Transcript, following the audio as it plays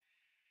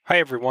Hi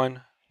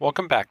everyone,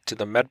 welcome back to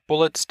the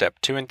MedBullet Step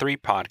 2 and 3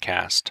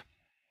 podcast.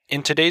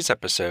 In today's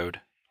episode,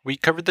 we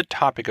covered the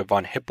topic of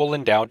von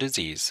Hippel-Lindau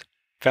disease,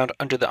 found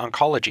under the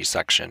Oncology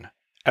section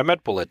at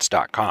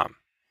medbullets.com.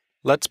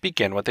 Let's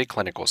begin with a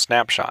clinical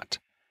snapshot.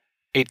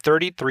 A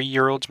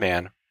 33-year-old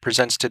man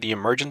presents to the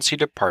emergency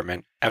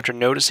department after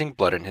noticing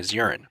blood in his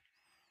urine.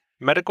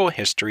 Medical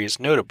history is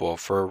notable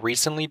for a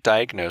recently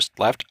diagnosed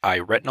left eye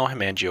retinal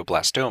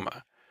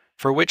hemangioblastoma,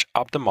 for which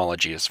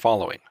ophthalmology is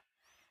following.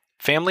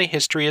 Family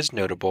history is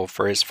notable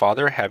for his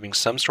father having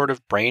some sort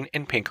of brain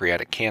and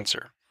pancreatic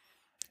cancer.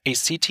 A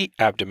CT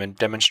abdomen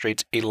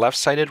demonstrates a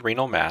left-sided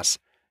renal mass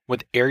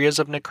with areas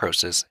of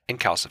necrosis and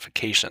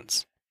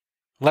calcifications.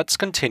 Let's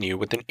continue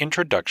with an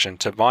introduction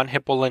to von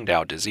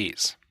Hippel-Lindau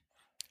disease.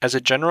 As a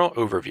general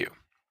overview,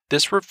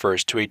 this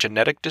refers to a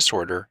genetic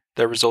disorder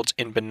that results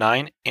in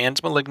benign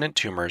and malignant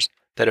tumors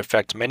that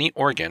affect many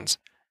organs,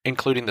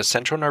 including the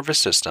central nervous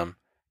system,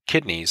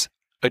 kidneys,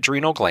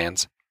 adrenal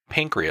glands,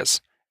 pancreas,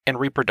 and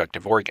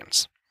reproductive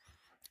organs.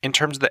 In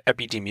terms of the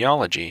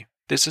epidemiology,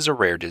 this is a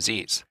rare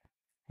disease.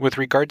 With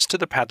regards to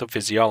the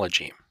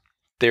pathophysiology,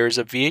 there is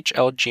a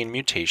VHL gene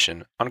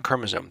mutation on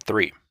chromosome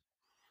 3.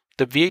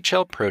 The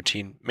VHL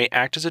protein may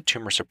act as a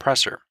tumor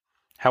suppressor.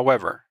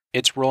 However,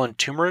 its role in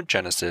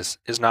tumorigenesis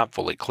is not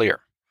fully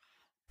clear,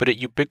 but it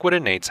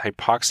ubiquitinates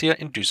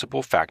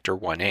hypoxia-inducible factor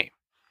 1A.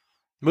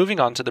 Moving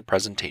on to the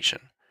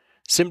presentation,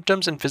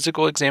 symptoms and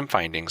physical exam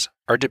findings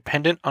are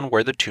dependent on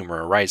where the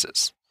tumor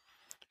arises.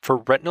 For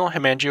retinal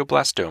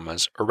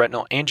hemangioblastomas or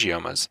retinal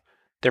angiomas,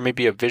 there may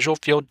be a visual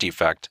field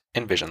defect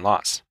and vision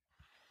loss.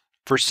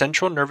 For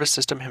central nervous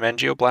system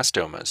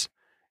hemangioblastomas,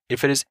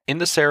 if it is in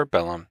the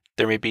cerebellum,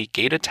 there may be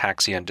gait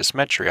ataxia and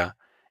dysmetria,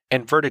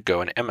 and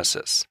vertigo and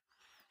emesis.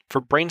 For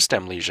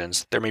brainstem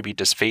lesions, there may be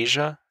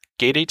dysphagia,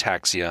 gait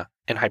ataxia,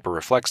 and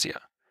hyperreflexia.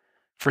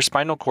 For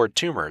spinal cord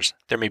tumors,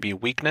 there may be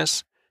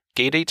weakness,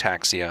 gait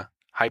ataxia,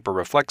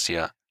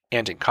 hyperreflexia,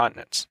 and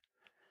incontinence.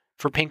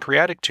 For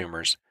pancreatic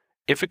tumors,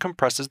 if it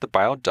compresses the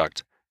bile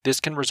duct,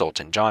 this can result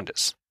in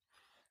jaundice.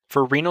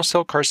 For renal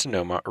cell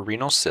carcinoma or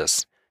renal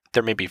cysts,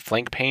 there may be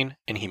flank pain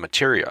and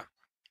hematuria.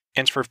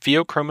 And for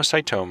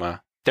pheochromocytoma,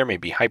 there may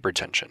be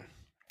hypertension.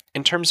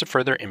 In terms of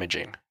further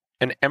imaging,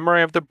 an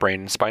MRI of the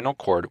brain and spinal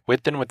cord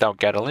with and without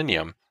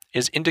gadolinium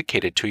is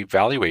indicated to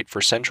evaluate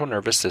for central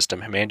nervous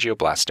system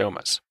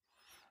hemangioblastomas.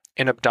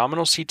 An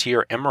abdominal CT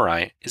or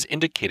MRI is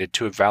indicated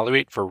to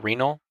evaluate for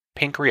renal,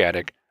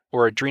 pancreatic,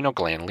 or adrenal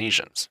gland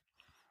lesions.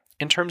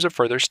 In terms of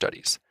further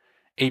studies,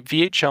 a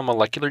VHL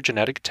molecular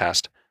genetic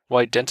test will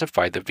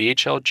identify the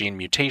VHL gene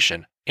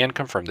mutation and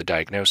confirm the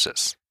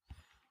diagnosis.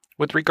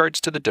 With regards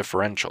to the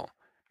differential,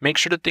 make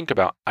sure to think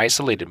about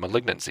isolated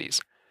malignancies,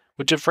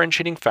 with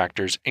differentiating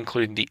factors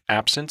including the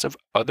absence of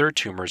other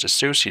tumors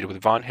associated with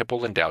von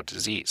Hippel-Lindau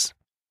disease.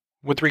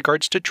 With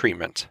regards to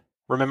treatment,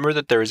 remember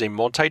that there is a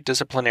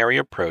multidisciplinary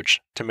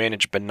approach to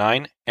manage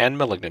benign and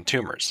malignant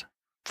tumors.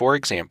 For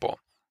example,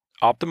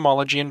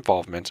 ophthalmology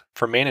involvement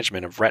for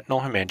management of retinal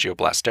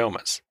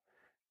hemangioblastomas.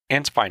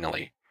 And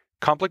finally,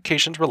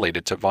 complications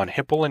related to von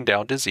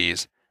Hippel-Lindau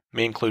disease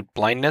may include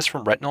blindness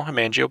from retinal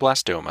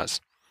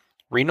hemangioblastomas,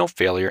 renal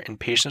failure in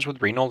patients with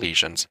renal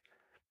lesions,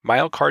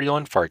 myocardial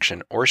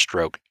infarction or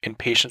stroke in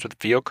patients with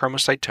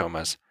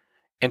pheochromocytomas,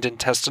 and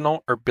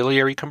intestinal or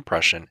biliary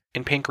compression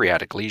in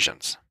pancreatic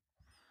lesions.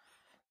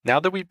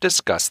 Now that we've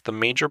discussed the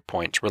major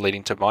points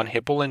relating to von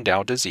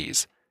Hippel-Lindau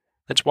disease,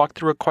 let's walk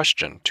through a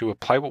question to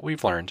apply what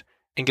we've learned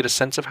and get a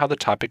sense of how the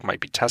topic might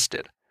be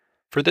tested.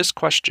 For this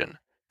question,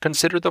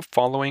 consider the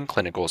following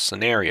clinical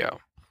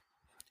scenario.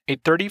 A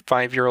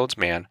 35-year-old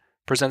man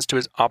presents to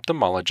his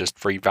ophthalmologist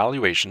for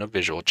evaluation of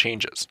visual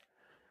changes.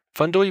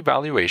 Fundal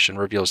evaluation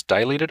reveals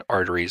dilated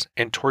arteries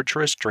and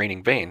tortuous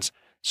draining veins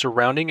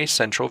surrounding a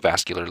central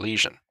vascular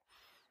lesion.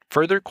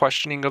 Further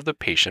questioning of the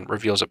patient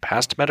reveals a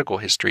past medical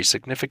history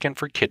significant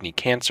for kidney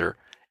cancer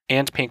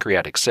and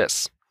pancreatic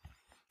cysts.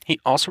 He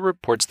also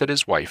reports that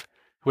his wife,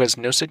 who has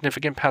no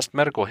significant past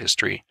medical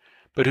history,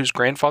 but whose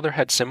grandfather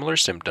had similar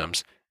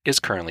symptoms, is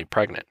currently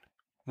pregnant.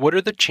 What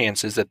are the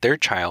chances that their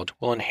child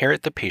will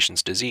inherit the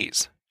patient's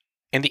disease?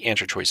 And the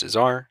answer choices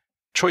are: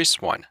 Choice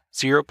 1,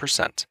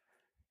 0%,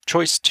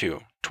 Choice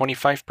 2,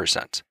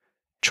 25%,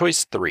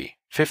 Choice 3,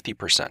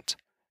 50%,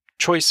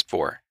 Choice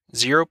 4,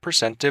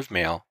 0% of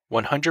male,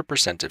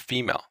 100% of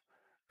female,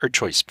 or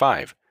Choice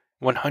 5,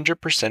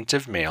 100%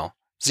 of male,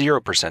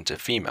 0%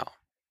 of female.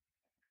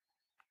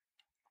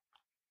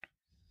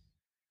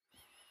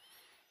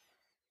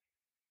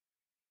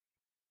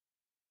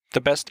 The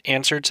best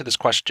answer to this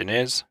question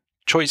is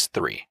Choice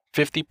 3,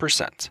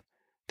 50%.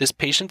 This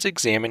patient's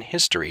exam and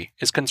history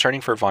is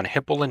concerning for von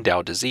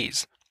Hippel-Lindau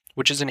disease,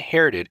 which is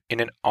inherited in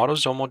an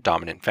autosomal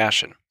dominant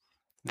fashion.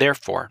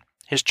 Therefore,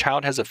 his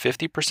child has a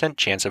 50%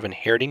 chance of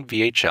inheriting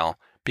VHL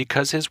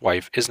because his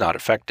wife is not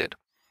affected.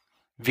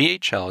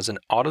 VHL is an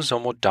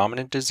autosomal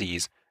dominant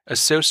disease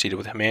associated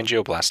with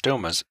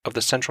hemangioblastomas of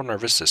the central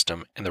nervous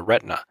system and the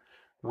retina,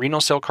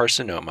 renal cell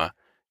carcinoma,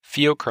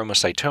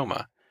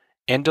 pheochromocytoma,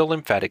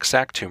 endolymphatic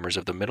sac tumors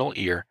of the middle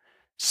ear,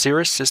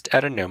 serous cyst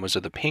adenomas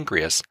of the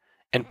pancreas,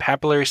 and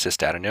papillary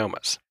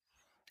cystadenomas.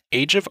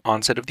 Age of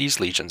onset of these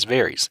lesions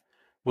varies,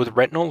 with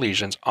retinal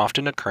lesions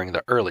often occurring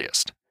the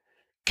earliest.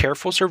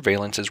 Careful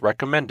surveillance is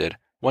recommended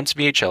once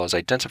VHL is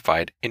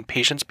identified in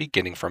patients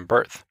beginning from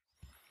birth.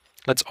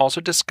 Let's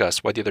also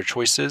discuss why the other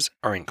choices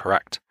are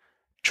incorrect.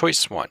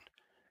 Choice 1.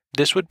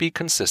 This would be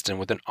consistent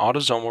with an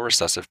autosomal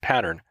recessive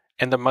pattern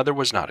and the mother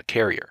was not a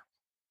carrier.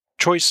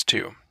 Choice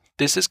 2.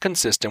 This is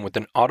consistent with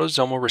an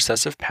autosomal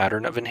recessive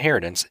pattern of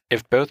inheritance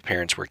if both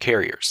parents were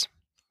carriers.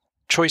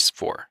 Choice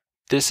 4.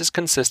 This is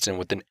consistent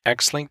with an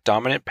X-linked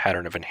dominant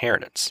pattern of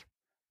inheritance.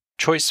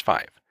 Choice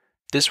 5.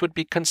 This would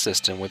be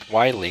consistent with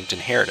Y-linked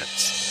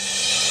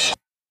inheritance.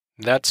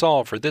 That's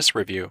all for this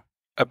review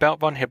about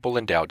von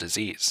Hippel-Lindau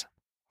disease.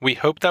 We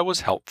hope that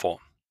was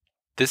helpful.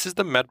 This is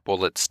the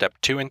MedBullets Step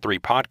 2 and 3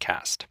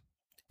 podcast,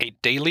 a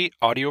daily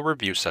audio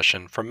review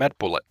session from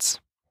MedBullets,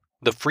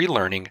 the free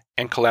learning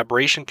and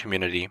collaboration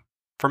community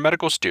for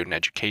medical student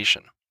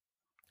education.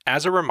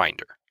 As a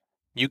reminder,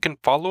 you can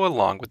follow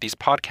along with these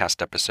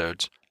podcast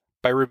episodes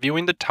by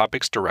reviewing the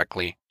topics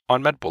directly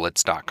on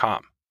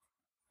medbullets.com.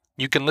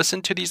 You can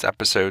listen to these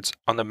episodes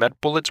on the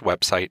MedBullets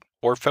website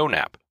or phone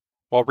app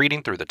while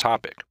reading through the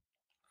topic.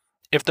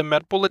 If the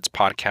MedBullets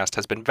podcast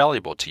has been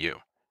valuable to you,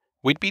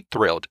 we'd be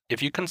thrilled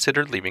if you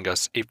considered leaving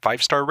us a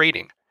 5-star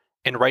rating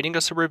and writing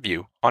us a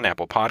review on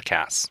Apple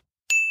Podcasts.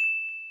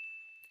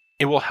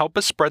 It will help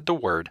us spread the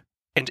word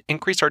and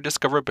increase our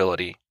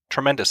discoverability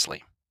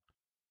tremendously.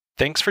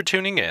 Thanks for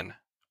tuning in.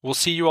 We'll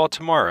see you all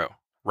tomorrow,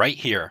 right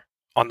here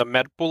on the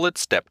MedBullets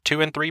Step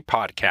 2 and 3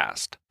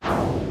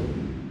 podcast.